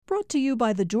to you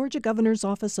by the Georgia Governor's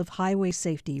Office of Highway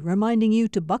Safety, reminding you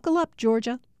to buckle up,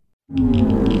 Georgia.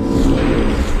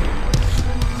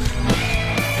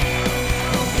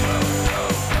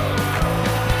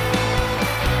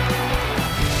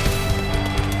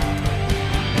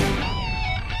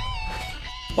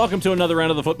 Welcome to another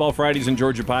round of the Football Fridays in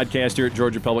Georgia podcast here at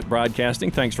Georgia Public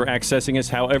Broadcasting. Thanks for accessing us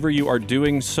however you are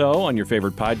doing so on your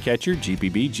favorite podcatcher,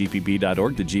 GPB,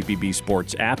 gpb.org, the GPB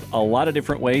Sports app. A lot of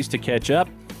different ways to catch up.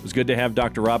 It was good to have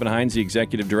Dr. Robin Hines, the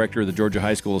Executive Director of the Georgia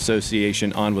High School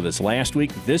Association, on with us last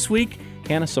week. This week,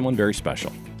 Hannah, someone very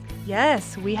special.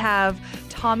 Yes, we have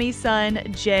Tommy's son,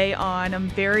 Jay, on. I'm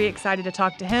very excited to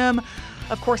talk to him.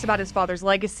 Of course, about his father's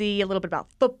legacy, a little bit about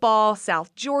football,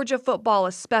 South Georgia football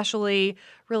especially.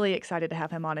 Really excited to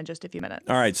have him on in just a few minutes.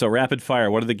 All right, so rapid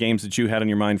fire. What are the games that you had on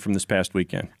your mind from this past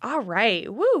weekend? All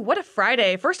right. Woo, what a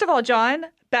Friday. First of all, John,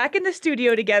 back in the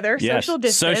studio together, yes, social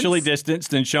distance. Socially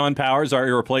distanced, and Sean Powers, our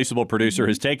irreplaceable producer,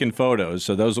 has taken photos,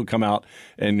 so those will come out,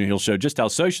 and he'll show just how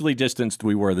socially distanced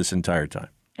we were this entire time.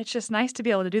 It's just nice to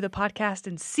be able to do the podcast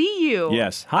and see you.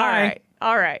 Yes. Hi.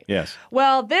 All right. Yes.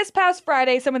 Well, this past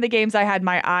Friday, some of the games I had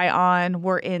my eye on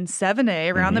were in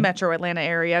 7A around the metro Atlanta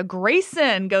area.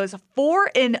 Grayson goes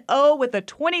 4-0 with a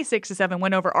 26-7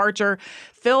 win over Archer.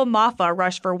 Phil Maffa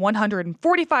rushed for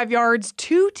 145 yards,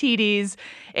 2 TDs.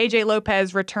 AJ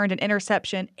Lopez returned an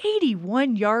interception,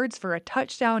 81 yards for a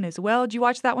touchdown as well. Did you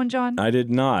watch that one, John? I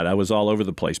did not. I was all over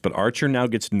the place. But Archer now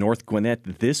gets North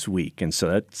Gwinnett this week, and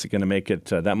so that's going to make it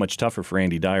that much tougher for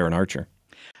Andy Dyer and Archer.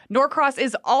 Norcross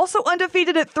is also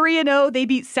undefeated at 3-0. They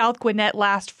beat South Gwinnett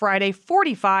last Friday,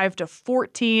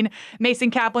 45-14. Mason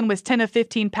Kaplan was 10 of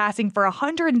 15, passing for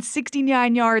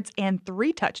 169 yards and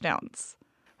 3 touchdowns.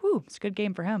 Whew, it's a good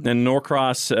game for him. And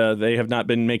Norcross, they have not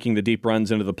been making the deep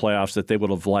runs into the playoffs that they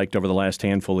would have liked over the last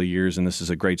handful of years, and this is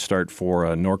a great start for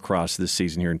Norcross this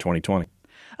season here in 2020.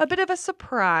 A bit of a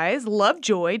surprise.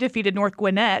 Lovejoy defeated North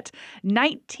Gwinnett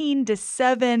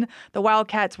 19-7. The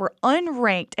Wildcats were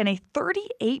unranked and a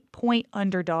 38-point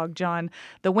underdog, John.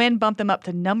 The win bumped them up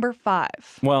to number 5.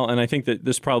 Well, and I think that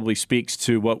this probably speaks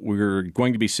to what we're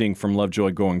going to be seeing from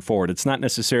Lovejoy going forward. It's not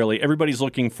necessarily everybody's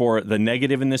looking for the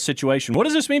negative in this situation. What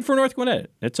does this mean for North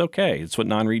Gwinnett? It's okay. It's what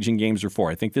non-region games are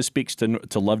for. I think this speaks to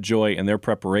Lovejoy and their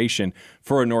preparation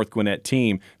for a North Gwinnett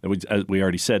team that as we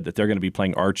already said that they're going to be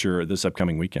playing Archer this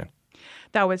upcoming weekend.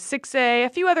 That was 6A. A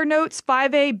few other notes.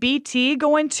 5A BT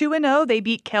going 2-0. They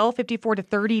beat Kell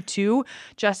 54-32.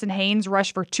 Justin Haynes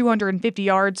rushed for 250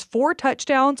 yards, 4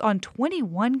 touchdowns on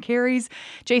 21 carries.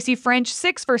 JC French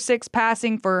 6 for 6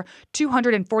 passing for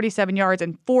 247 yards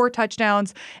and 4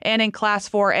 touchdowns. And in Class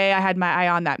 4A, I had my eye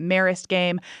on that Marist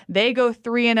game. They go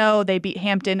 3-0. They beat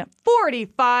Hampton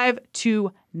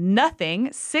 45-0.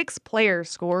 6 players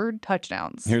scored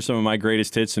touchdowns. Here's some of my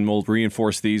greatest hits, and we'll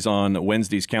reinforce these on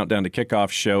Wednesday's Countdown to Kickoff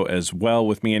show as well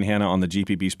with me and Hannah on the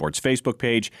GPB Sports Facebook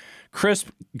page. Crisp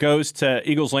goes to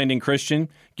Eagles Landing Christian,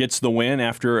 gets the win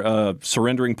after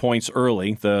surrendering points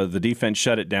early. The defense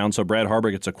shut it down, so Brad Harbor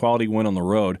gets a quality win on the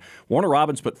road. Warner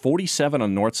Robins put 47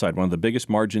 on Northside, one of the biggest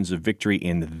margins of victory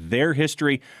in their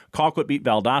history. Colquitt beat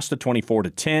Valdosta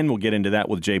 24-10. We'll get into that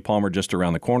with Jay Palmer just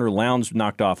around the corner. Lowndes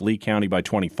knocked off Lee County by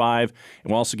 25,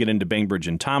 and we'll also get into Bainbridge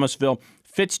and Thomasville.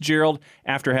 Fitzgerald,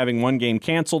 after having one game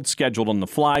canceled, scheduled on the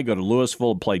fly, go to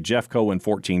Louisville, play Jeffco in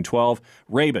 14-12.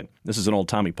 Rabin, this is an old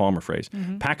Tommy Palmer phrase,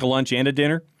 pack a lunch and a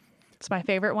dinner. It's my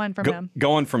favorite one from him.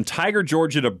 Going from Tiger,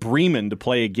 Georgia to Bremen to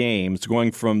play a game. It's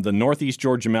going from the northeast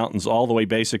Georgia mountains all the way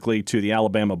basically to the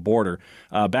Alabama border.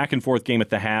 Back and forth game at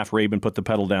the half. Rabin put the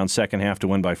pedal down second half to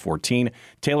win by 14.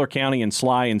 Taylor County and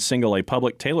Sly in single A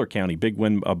public. Taylor County, big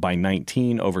win by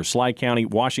 19 over Sly County.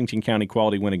 Washington County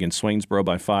quality win against Swainsboro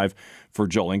by 5 for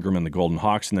Joel Ingram and the Golden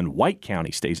Hawks. And then White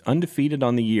County stays undefeated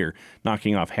on the year,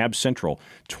 knocking off Hab Central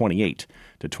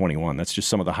 28-21. That's just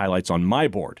some of the highlights on my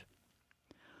board.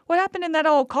 What happened in that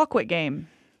old Colquitt game?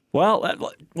 Well,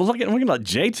 we're going to let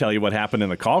Jay tell you what happened in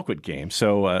the Colquitt game.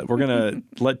 So we're going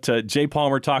to let Jay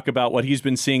Palmer talk about what he's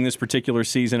been seeing this particular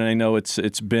season. And I know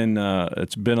it's been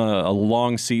a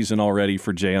long season already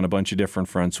for Jay on a bunch of different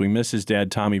fronts. We miss his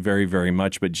dad, Tommy, very, very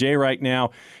much. But Jay right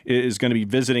now is going to be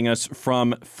visiting us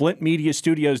from Flint Media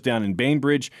Studios down in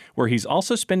Bainbridge, where he's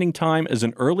also spending time as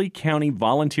an Early County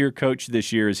volunteer coach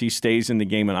this year as he stays in the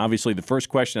game. And obviously the first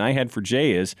question I had for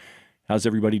Jay is, how's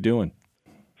everybody doing?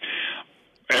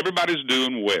 Everybody's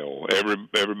doing well.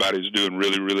 Everybody's doing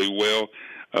really, really well.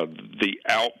 The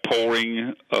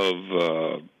outpouring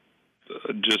of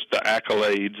just the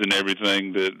accolades and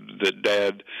everything that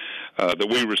Dad that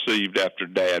we received after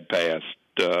Dad passed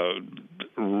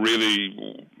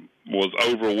really was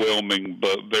overwhelming,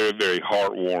 but very, very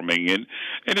heartwarming, and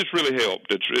it's really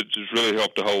helped. It's really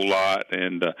helped a whole lot,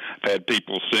 and I've had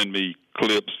people send me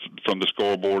clips from the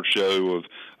scoreboard show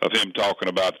of him talking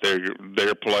about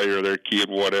their player, their kid,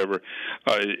 whatever.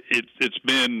 It's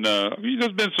been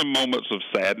there's been some moments of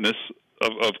sadness,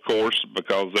 of course,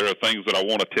 because there are things that I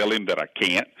want to tell him that I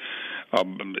can't.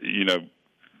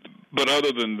 But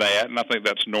other than that, and I think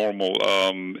that's normal,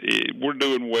 we're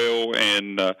doing well,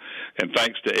 and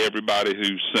thanks to everybody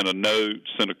who sent a note,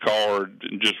 sent a card,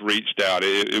 and just reached out.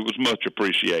 It was much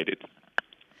appreciated.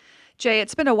 Jay,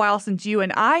 it's been a while since you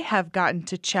and I have gotten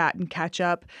to chat and catch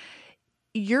up.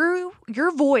 Your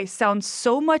voice sounds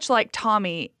so much like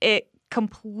Tommy. It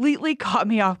completely caught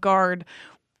me off guard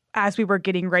as we were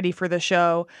getting ready for the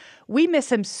show. We miss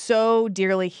him so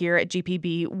dearly here at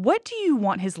GPB. What do you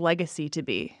want his legacy to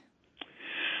be?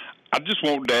 I just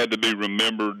want Dad to be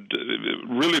remembered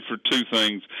really for two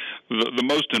things. The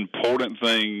most important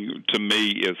thing to me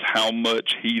is how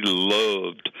much he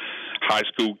loved high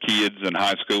school kids and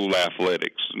high school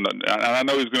athletics. And I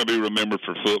know he's going to be remembered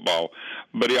for football,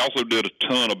 but he also did a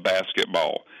ton of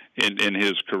basketball in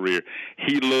his career.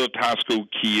 He loved high school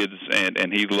kids,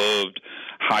 and he loved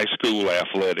high school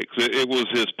athletics. It was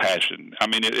his passion. I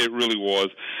mean, it really was.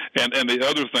 And the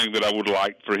other thing that I would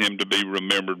like for him to be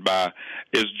remembered by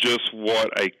is just what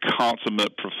a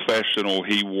consummate professional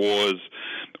he was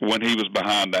when he was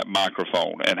behind that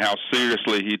microphone, and how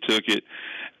seriously he took it,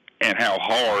 and how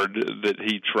hard that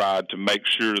he tried to make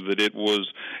sure that it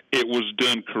was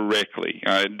done correctly.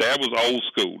 Dad was old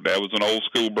school. Dad was an old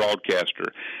school broadcaster,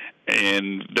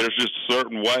 and there's just a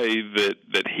certain way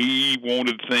that he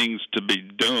wanted things to be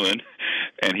done,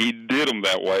 and he did them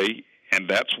that way. And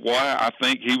that's why I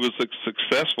think he was as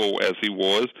successful as he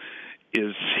was,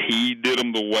 is he did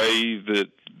them the way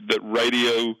that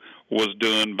radio was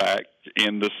done back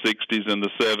in the 60s and the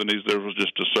 70s. There was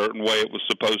just a certain way it was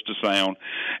supposed to sound.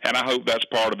 And I hope that's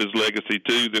part of his legacy,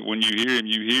 too, that when you hear him,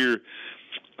 you hear,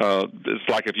 it's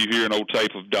like if you hear an old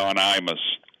tape of Don Imus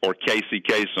or Casey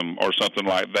Kasem or something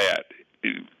like that.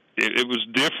 It was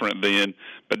different then,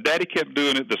 but Daddy kept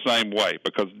doing it the same way,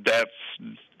 because that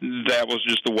was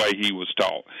just the way he was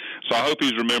taught. So I hope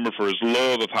he's remembered for his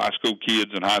love of high school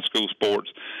kids and high school sports,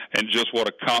 and just what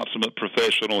a consummate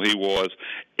professional he was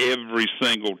every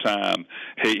single time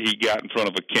he got in front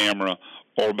of a camera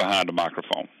or behind a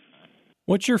microphone.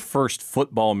 What's your first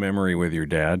football memory with your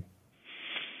dad?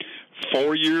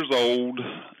 4 years old,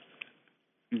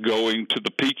 going to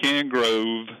the Pecan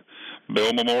Grove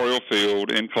Bell Memorial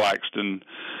Field in Claxton,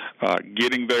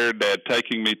 getting there, Dad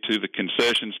taking me to the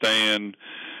concession stand,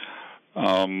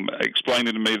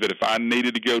 explaining to me that if I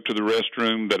needed to go to the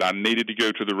restroom, that I needed to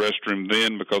go to the restroom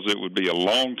then, because it would be a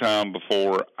long time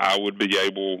before I would be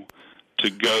able to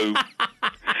go.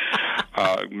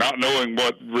 Not knowing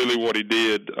what he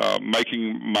did,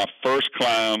 making my first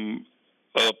climb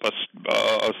up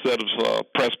a set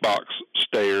of press box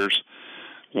stairs,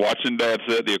 watching Dad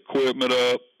set the equipment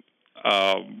up,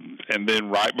 and then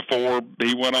right before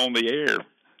he went on the air,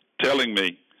 telling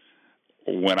me,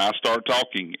 when I start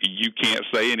talking, you can't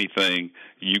say anything.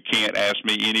 You can't ask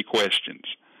me any questions.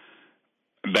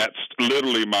 That's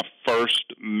literally my first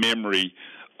memory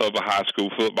of a high school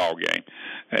football game.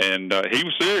 And he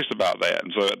was serious about that.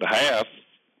 And so at the half,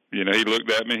 he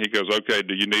looked at me, he goes, "Okay,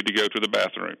 do you need to go to the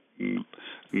bathroom?"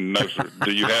 "No, sir."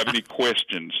 "Do you have any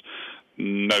questions?"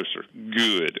 "No, sir."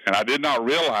 "Good." And I did not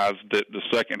realize that the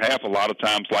second half a lot of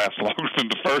times lasts longer than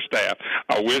the first half.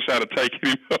 I wish I'd have taken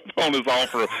him up on his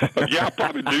offer. Yeah, I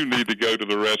probably do need to go to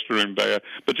the restroom, Dad.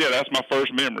 But yeah, that's my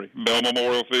first memory. Bell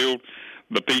Memorial Field,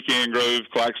 the Pecan Grove,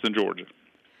 Claxton, Georgia.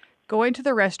 Going to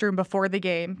the restroom before the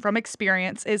game, from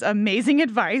experience, is amazing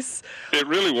advice. It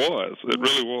really was. It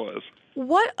really was.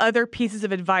 What other pieces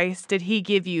of advice did he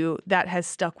give you that has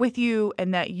stuck with you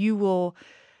and that you will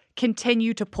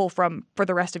continue to pull from for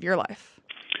the rest of your life?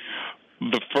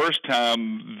 The first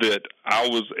time that I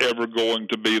was ever going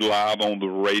to be live on the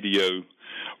radio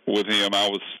with him, I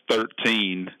was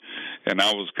 13, and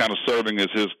I was kind of serving as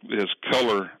his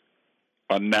color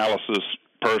analysis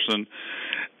person.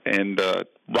 And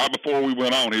right before we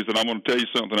went on, he said, "I'm going to tell you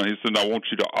something." And he said, "I want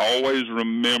you to always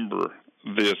remember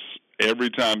this every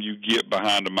time you get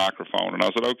behind a microphone." And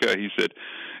I said, "Okay." He said,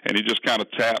 and he just kind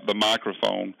of tapped the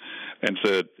microphone and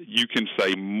said, "You can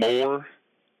say more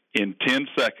in 10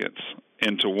 seconds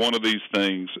into one of these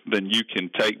things than you can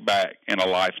take back in a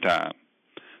lifetime.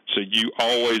 So you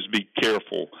always be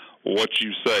careful what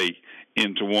you say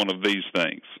into one of these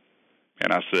things."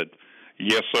 And I said,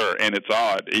 "Yes, sir." And it's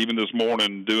odd, even this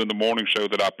morning doing the morning show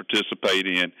that I participate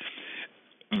in,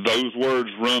 those words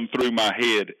run through my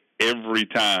head every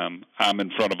time I'm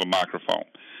in front of a microphone.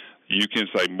 You can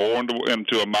say more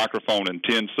into a microphone in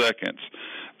 10 seconds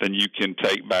than you can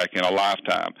take back in a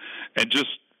lifetime. And just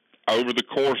over the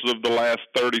course of the last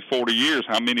 30, 40 years,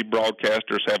 how many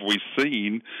broadcasters have we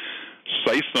seen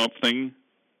say something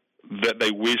that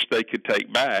they wish they could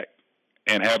take back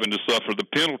and having to suffer the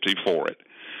penalty for it?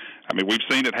 I mean, we've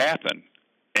seen it happen,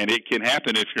 and it can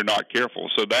happen if you're not careful.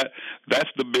 So that's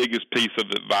the biggest piece of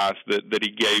advice that he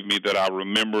gave me that I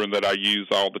remember and that I use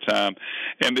all the time.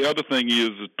 And the other thing is,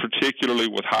 particularly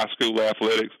with high school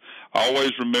athletics,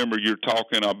 always remember you're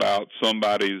talking about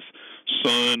somebody's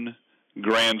son,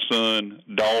 grandson,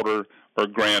 daughter, or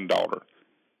granddaughter.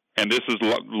 And this is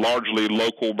largely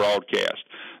local broadcast.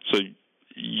 So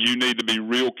you need to be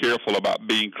real careful about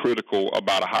being critical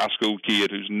about a high school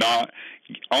kid who's not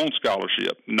on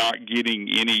scholarship, not getting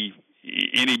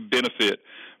any benefit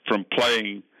from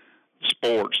playing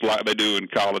sports like they do in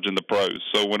college and the pros.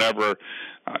 So whenever,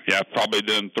 I've probably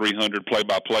done 300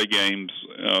 play-by-play games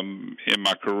in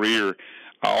my career,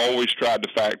 I always tried to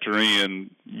factor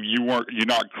in you're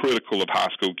not critical of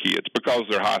high school kids because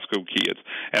they're high school kids,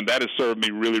 and that has served me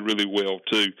really, really well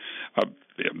too.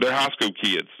 They're high school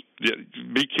kids.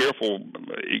 Be careful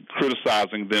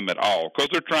criticizing them at all because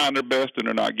they're trying their best and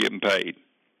they're not getting paid.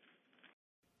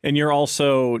 And you're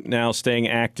also now staying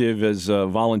active as a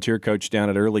volunteer coach down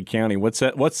at Early County. What's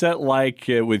that like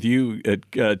with you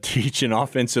teaching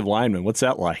offensive linemen? What's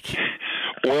that like?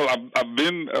 Well, I've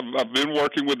been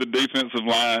working with the defensive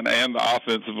line and the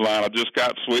offensive line. I just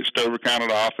got switched over kind of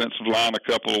the offensive line a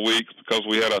couple of weeks because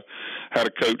we had a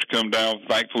coach come down.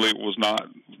 Thankfully, it was not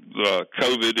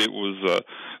COVID. It was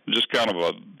just kind of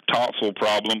a tonsil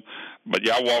problem. But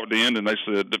yeah, I walked in and they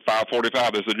said at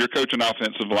 5:45, they said, "You're coaching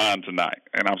offensive line tonight."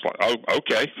 And I was like, "Oh,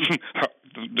 okay."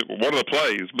 What are the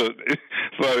plays? But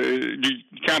so you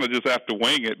kind of just have to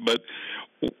wing it. But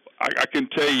I can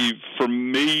tell you, for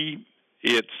me,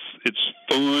 it's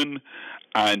fun.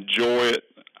 I enjoy it.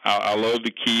 I love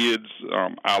the kids.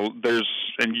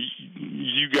 And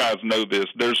you guys know this.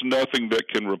 There's nothing that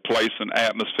can replace an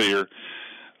atmosphere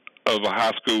of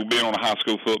being on a high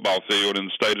school football field in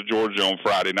the state of Georgia on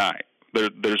Friday night.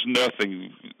 There's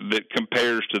nothing that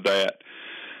compares to that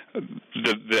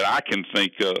I can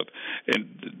think of.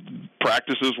 And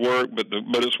practices work, but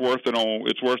it's worth it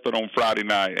on Friday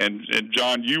night. And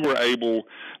John, you were able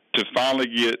to finally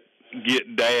get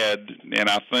Dad, and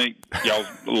I think y'all's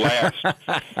last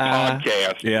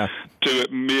podcast, to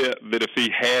admit that if he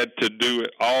had to do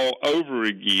it all over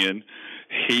again,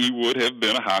 he would have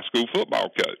been a high school football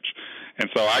coach. And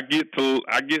so I get to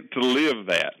live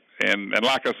that. And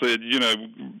like I said,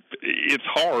 it's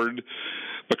hard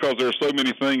because there are so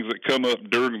many things that come up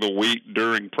during the week,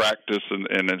 during practice,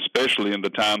 and especially in the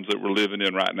times that we're living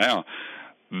in right now,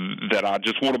 that I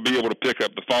just want to be able to pick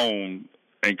up the phone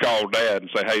and call Dad and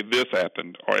say, "Hey, this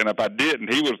happened." And if I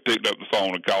didn't, he would have picked up the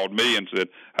phone and called me and said,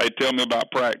 "Hey, tell me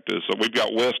about practice. So we've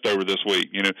got Westover this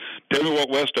week. Tell me what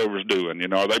Westover's doing.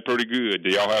 Are they pretty good? Do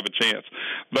y'all have a chance?"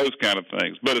 Those kind of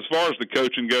things. But as far as the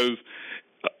coaching goes,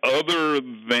 other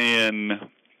than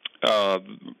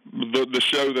the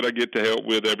show that I get to help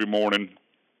with every morning,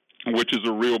 which is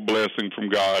a real blessing from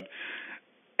God,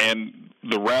 and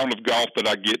the round of golf that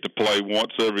I get to play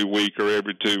once every week or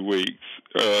every 2 weeks,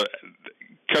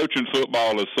 coaching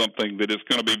football is something that is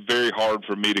going to be very hard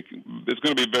for me to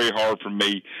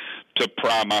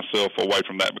pry myself away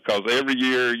from that, because every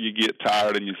year you get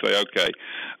tired and you say, "Okay,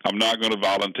 I'm not going to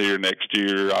volunteer next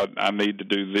year. I need to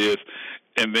do this."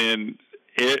 And then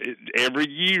every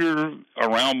year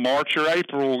around March or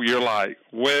April, you're like,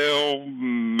 "Well,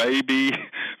 maybe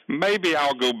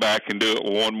I'll go back and do it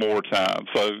one more time."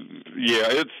 So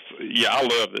I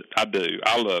love it. I do.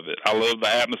 I love it. I love the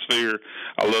atmosphere.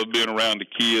 I love being around the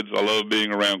kids. I love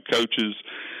being around coaches,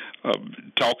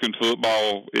 talking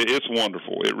football. It's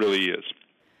wonderful. It really is.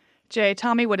 Jay,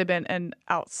 Tommy would have been an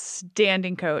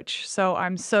outstanding coach, so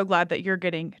I'm so glad that you're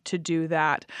getting to do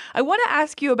that. I want to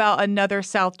ask you about another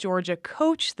South Georgia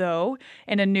coach, though,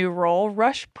 in a new role,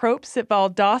 Rush Propst at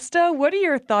Valdosta. What are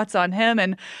your thoughts on him?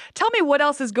 And tell me what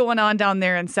else is going on down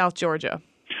there in South Georgia.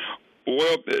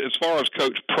 Well, as far as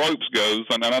Coach Propst goes,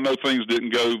 and I know things didn't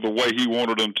go the way he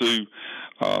wanted them to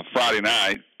Friday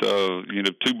night, 2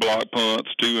 block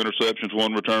punts, 2 interceptions,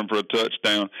 1 return for a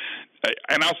touchdown.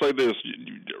 And I'll say this,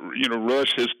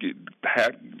 Rush has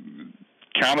had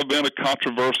kind of been a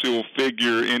controversial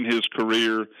figure in his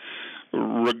career,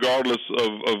 regardless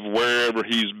of wherever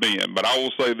he's been. But I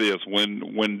will say this,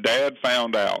 when Dad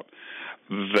found out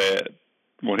that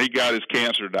when he got his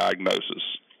cancer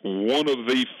diagnosis, one of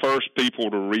the first people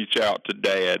to reach out to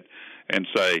Dad and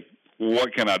say,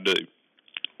 "What can I do?"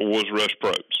 was Rush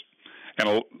Propst. And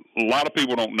a lot of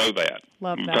people don't know that.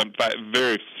 Love that. In fact,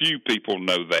 very few people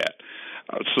know that.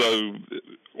 So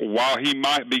while he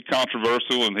might be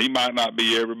controversial and he might not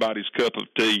be everybody's cup of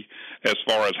tea as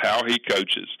far as how he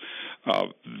coaches,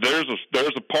 there's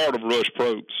a part of Rush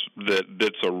Probst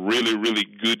that's a really, really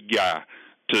good guy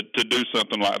to do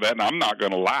something like that. And I'm not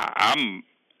going to lie,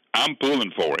 I'm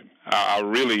pulling for him. I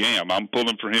really am. I'm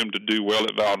pulling for him to do well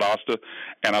at Valdosta,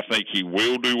 and I think he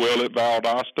will do well at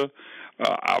Valdosta.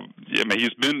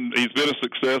 He's been a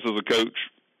success as a coach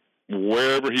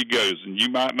wherever he goes, and you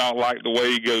might not like the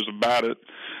way he goes about it.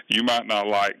 You might not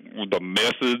like the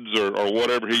methods or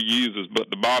whatever he uses, but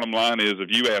the bottom line is, if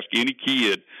you ask any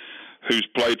kid who's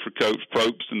played for Coach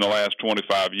Probst in the last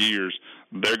 25 years,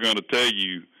 they're going to tell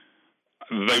you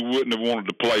they wouldn't have wanted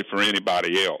to play for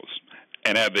anybody else.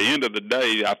 And at the end of the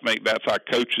day, I think that's how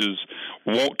coaches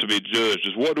want to be judged,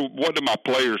 is what do my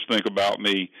players think about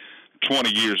me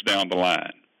 20 years down the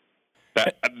line?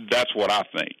 That's what I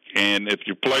think. And if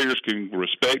your players can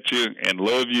respect you and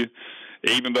love you,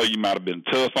 even though you might have been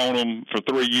tough on them for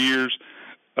 3 years,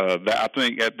 I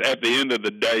think at the end of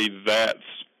the day, that's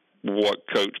what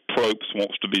Coach Probst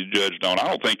wants to be judged on. I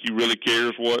don't think he really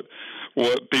cares what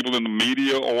people in the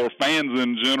media or fans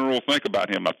in general think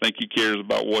about him. I think he cares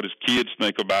about what his kids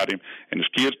think about him, and his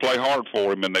kids play hard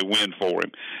for him and they win for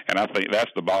him. And I think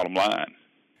that's the bottom line.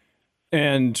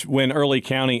 And when Early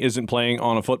County isn't playing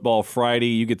on a football Friday,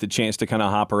 you get the chance to kind of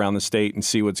hop around the state and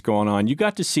see what's going on. You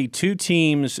got to see two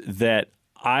teams that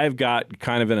I've got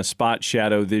kind of in a spot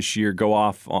shadow this year go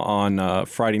off on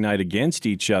Friday night against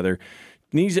each other.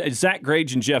 Zach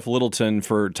Grage and Jeff Littleton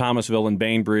for Thomasville and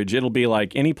Bainbridge. It'll be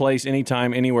like any place,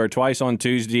 anytime, anywhere, twice on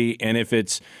Tuesday. And if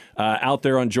it's out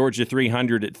there on Georgia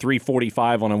 300 at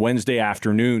 3:45 on a Wednesday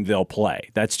afternoon, they'll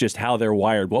play. That's just how they're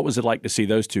wired. What was it like to see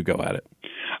those two go at it?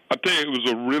 I tell you, it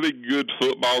was a really good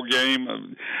football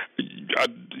game.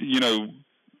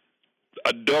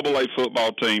 A double-A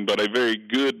football team, but a very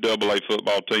good double-A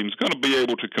football team is going to be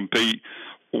able to compete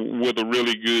with a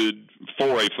really good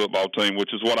 4A football team,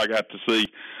 which is what I got to see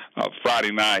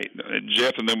Friday night.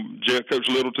 Coach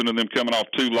Littleton and them coming off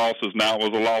two losses. Now it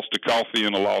was a loss to Coffee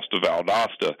and a loss to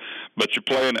Valdosta. But you're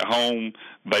playing at home.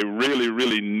 They really,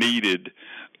 really needed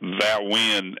that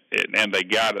win, and they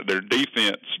got it. Their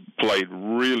defense played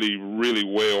really, really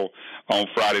well on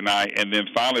Friday night. And then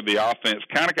finally the offense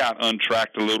kind of got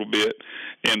untracked a little bit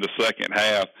in the second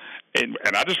half. And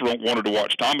I just wanted to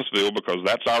watch Thomasville because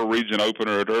that's our region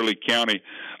opener at Early County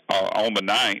on the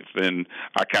 9th. And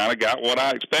I kind of got what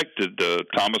I expected.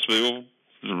 Thomasville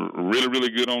really, really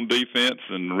good on defense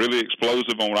and really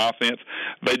explosive on offense.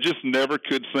 They just never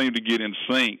could seem to get in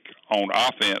sync on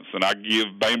offense, and I give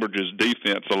Bainbridge's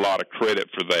defense a lot of credit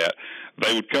for that.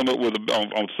 They would come up with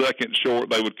on second short,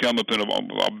 they would come up in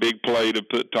a big play to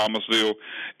put Thomasville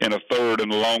in a third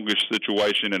and longish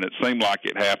situation, and it seemed like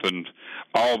it happened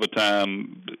all the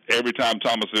time, every time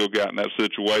Thomasville got in that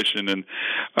situation. And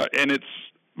it's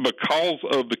because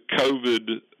of the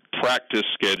COVID practice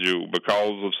schedule,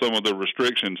 because of some of the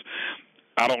restrictions.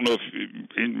 I don't know if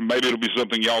maybe it'll be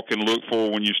something y'all can look for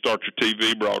when you start your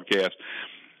TV broadcast.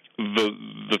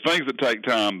 The things that take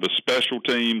time, the special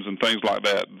teams and things like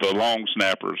that, the long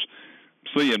snappers,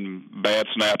 seeing bad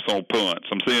snaps on punts.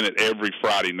 I'm seeing it every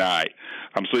Friday night.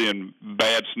 I'm seeing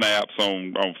bad snaps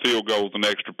on field goals and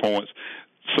extra points.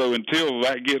 So until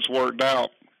that gets worked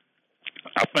out,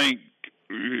 I think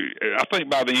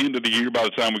by the end of the year, by the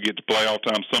time we get to playoff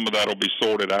time, some of that will be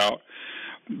sorted out.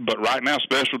 But right now,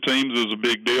 special teams is a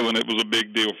big deal, and it was a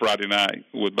big deal Friday night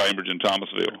with Bainbridge and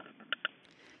Thomasville.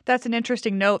 That's an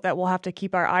interesting note that we'll have to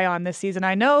keep our eye on this season.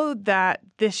 I know that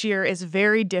this year is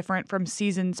very different from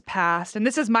seasons past. And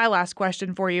this is my last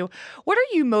question for you. What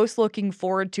are you most looking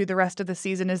forward to the rest of the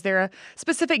season? Is there a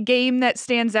specific game that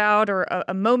stands out or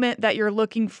a moment that you're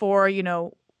looking for?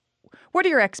 What are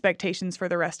your expectations for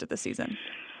the rest of the season?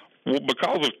 Well,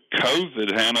 because of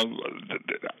COVID, Hannah,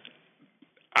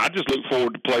 I just look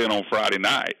forward to playing on Friday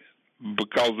night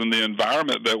because in the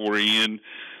environment that we're in,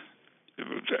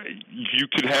 you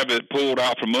could have it pulled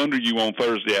out from under you on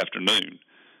Thursday afternoon.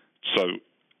 So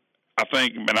I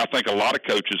think a lot of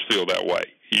coaches feel that way.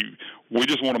 We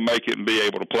just want to make it and be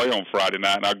able to play on Friday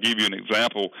night. And I'll give you an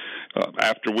example.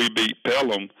 After we beat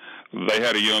Pelham, they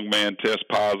had a young man test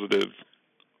positive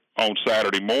on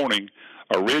Saturday morning.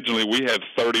 Originally, we had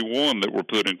 31 that were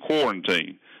put in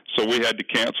quarantine. So we had to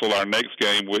cancel our next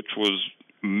game, which was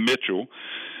Mitchell.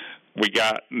 We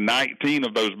got 19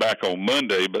 of those back on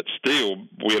Monday, but still,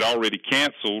 we had already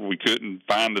canceled. We couldn't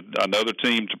find another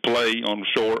team to play on a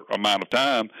short amount of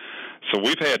time. So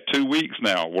we've had 2 weeks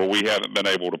now where we haven't been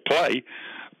able to play.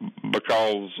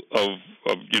 because of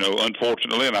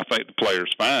unfortunately, and I think the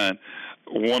player's fine,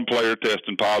 one player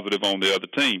testing positive on the other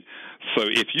team. So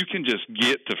if you can just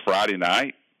get to Friday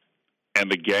night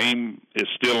and the game is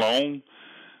still on,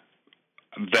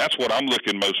 that's what I'm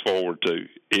looking most forward to,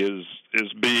 is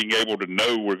being able to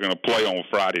know we're going to play on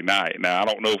Friday night. Now, I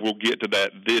don't know if we'll get to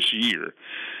that this year,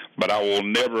 but I will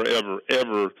never, ever,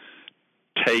 ever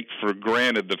take for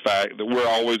granted the fact that we're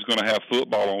always going to have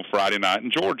football on Friday night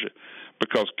in Georgia,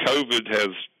 because COVID has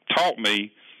taught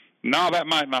me, no, that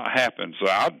might not happen. So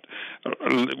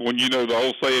when the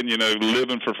whole saying,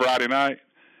 living for Friday night,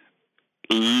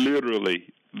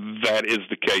 literally that is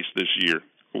the case this year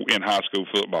in high school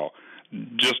football.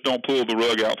 Just don't pull the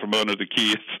rug out from under the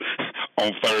kids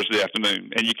on Thursday afternoon.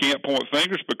 And you can't point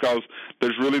fingers because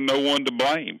there's really no one to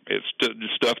blame.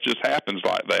 Stuff just happens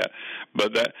like that.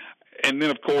 And then,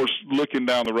 of course, looking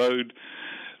down the road,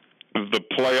 the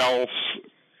playoffs,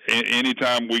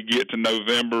 anytime we get to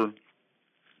November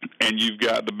and you've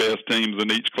got the best teams in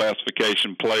each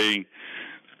classification playing,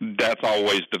 that's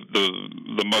always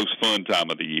the most fun time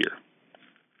of the year.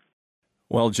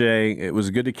 Well, Jay, it was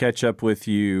good to catch up with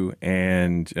you,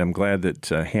 and I'm glad that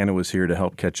Hannah was here to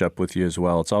help catch up with you as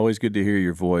well. It's always good to hear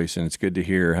your voice, and it's good to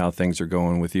hear how things are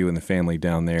going with you and the family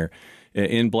down there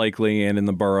in Blakely and in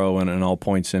the borough and all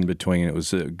points in between. It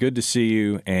was good to see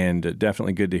you, and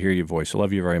definitely good to hear your voice. I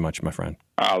love you very much, my friend.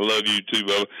 I love you too,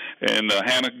 brother. And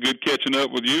Hannah, good catching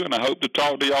up with you, and I hope to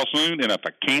talk to y'all soon. And if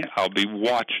I can't, I'll be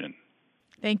watching.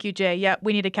 Thank you, Jay. Yeah,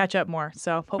 we need to catch up more,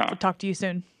 so hope to talk to you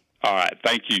soon. All right,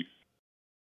 thank you.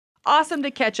 Awesome to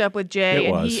catch up with Jay,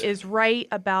 and he is right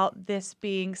about this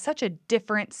being such a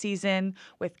different season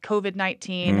with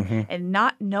COVID-19 and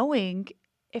not knowing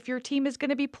if your team is going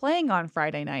to be playing on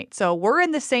Friday night. So we're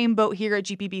in the same boat here at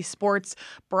GPB Sports,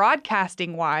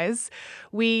 broadcasting-wise.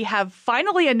 We have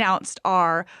finally announced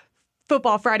our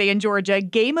Football Friday in Georgia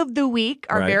Game of the Week,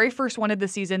 our very first one of the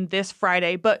season this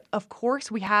Friday. But, of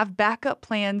course, we have backup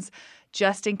plans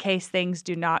just in case things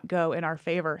do not go in our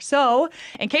favor. So,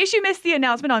 in case you missed the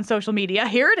announcement on social media,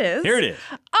 here it is. Here it is.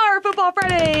 Our Football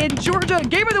Friday in Georgia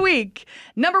Game of the Week.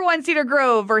 Number 1 Cedar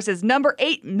Grove versus number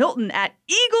 8 Milton at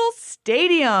Eagle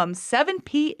Stadium, 7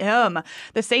 p.m.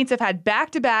 The Saints have had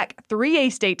back-to-back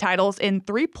 3A state titles in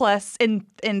 3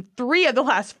 of the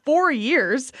last 4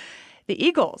 years. The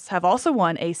Eagles have also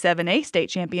won a 7A state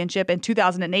championship in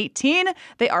 2018.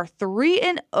 They are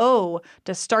 3-0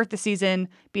 to start the season,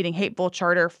 beating Hapeville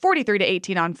Charter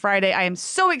 43-18 on Friday. I am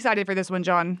so excited for this one,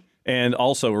 John. And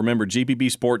also, remember,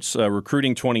 GPB Sports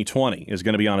Recruiting 2020 is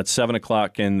going to be on at 7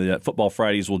 o'clock, and the Football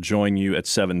Fridays will join you at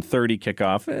 7:30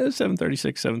 kickoff,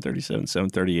 7:36, 7:37,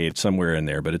 7:38, somewhere in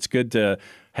there. But it's good to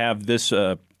have this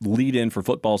lead-in for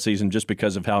football season just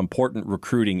because of how important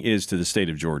recruiting is to the state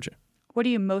of Georgia. What are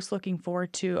you most looking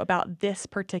forward to about this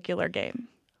particular game?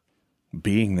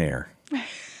 Being there.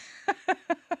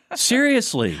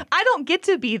 Seriously. I don't get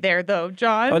to be there, though,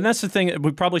 John. And that's the thing.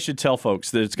 We probably should tell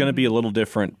folks that it's going to be a little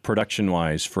different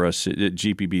production-wise for us at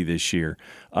GPB this year.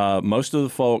 Most of the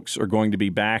folks are going to be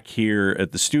back here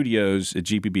at the studios at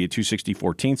GPB at 260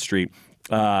 14th Street.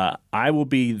 I will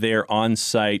be there on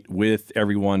site with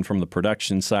everyone from the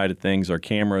production side of things, our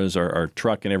cameras, our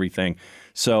truck, and everything.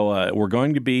 So we're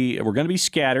going to be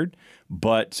scattered,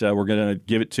 but we're going to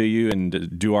give it to you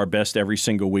and do our best every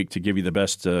single week to give you the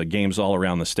best games all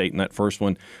around the state. In that first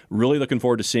one, really looking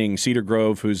forward to seeing Cedar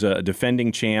Grove, who's a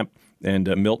defending champ, and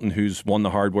Milton, who's won the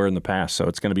hardware in the past. So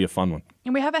it's going to be a fun one.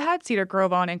 And we haven't had Cedar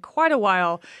Grove on in quite a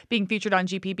while being featured on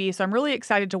GPB, so I'm really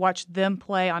excited to watch them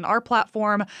play on our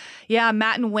platform. Yeah,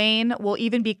 Matt and Wayne will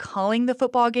even be calling the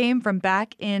football game from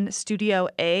back in Studio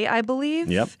A, I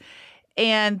believe. Yep.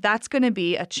 And that's going to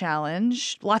be a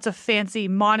challenge. Lots of fancy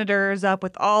monitors up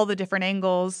with all the different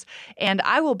angles. And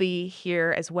I will be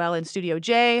here as well in Studio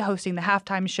J hosting the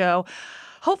halftime show.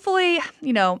 Hopefully,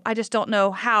 I just don't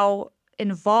know how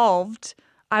involved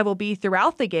I will be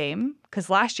throughout the game, because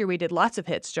last year we did lots of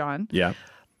hits, John. Yeah.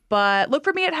 But look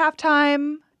for me at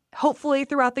halftime, hopefully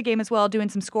throughout the game as well, doing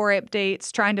some score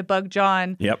updates, trying to bug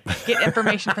John. Yep. Get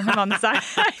information from him on the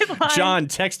sideline. John,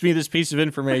 text me this piece of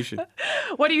information.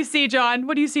 What do you see, John?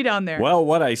 What do you see down there? Well,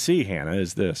 what I see, Hannah,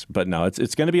 is this. But no,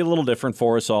 it's going to be a little different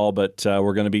for us all, but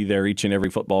we're going to be there each and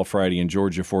every Football Friday in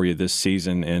Georgia for you this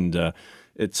season. And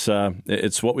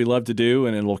it's what we love to do,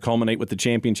 and it'll culminate with the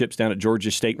championships down at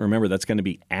Georgia State. And remember, that's going to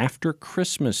be after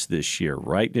Christmas this year,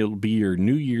 right? It'll be your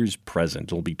New Year's present.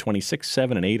 It'll be 26,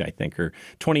 7, and 8, I think, or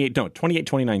 28,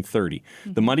 29, 30.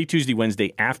 Mm-hmm. The Monday, Tuesday,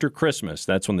 Wednesday after Christmas,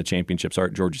 that's when the championships are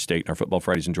at Georgia State, and our Football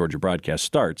Fridays in Georgia broadcast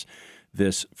starts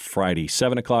this Friday,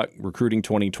 7 o'clock, Recruiting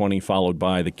 2020, followed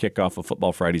by the kickoff of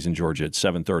Football Fridays in Georgia at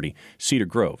 7:30, Cedar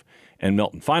Grove and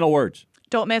Milton. Final words.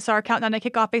 Don't miss our Countdown to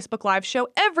Kickoff Facebook Live show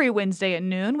every Wednesday at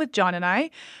noon with John and I.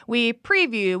 We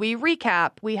preview, we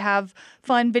recap, we have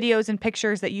fun videos and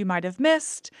pictures that you might have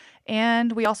missed,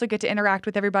 and we also get to interact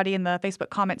with everybody in the Facebook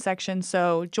comment section.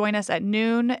 So join us at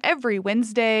noon every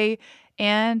Wednesday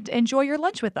and enjoy your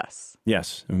lunch with us.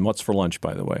 Yes. And what's for lunch,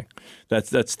 by the way? That's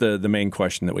the main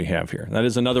question that we have here. That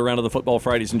is another round of the Football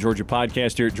Fridays in Georgia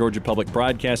podcast here at Georgia Public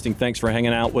Broadcasting. Thanks for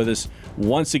hanging out with us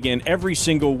once again every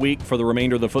single week for the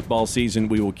remainder of the football season.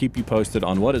 We will keep you posted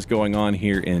on what is going on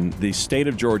here in the state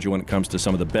of Georgia when it comes to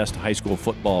some of the best high school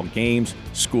football games,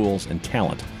 schools, and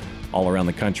talent all around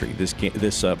the country. This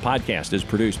podcast is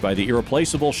produced by the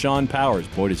irreplaceable Sean Powers.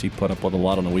 Boy, does he put up with a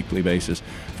lot on a weekly basis.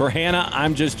 For Hannah,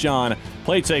 I'm just John.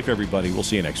 Play it safe, everybody. We'll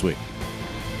see you next week.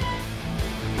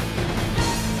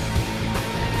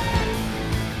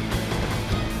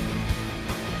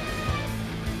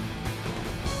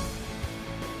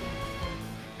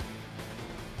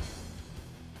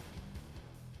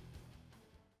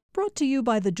 Brought to you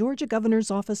by the Georgia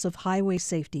Governor's Office of Highway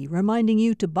Safety, reminding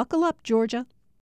you to buckle up, Georgia.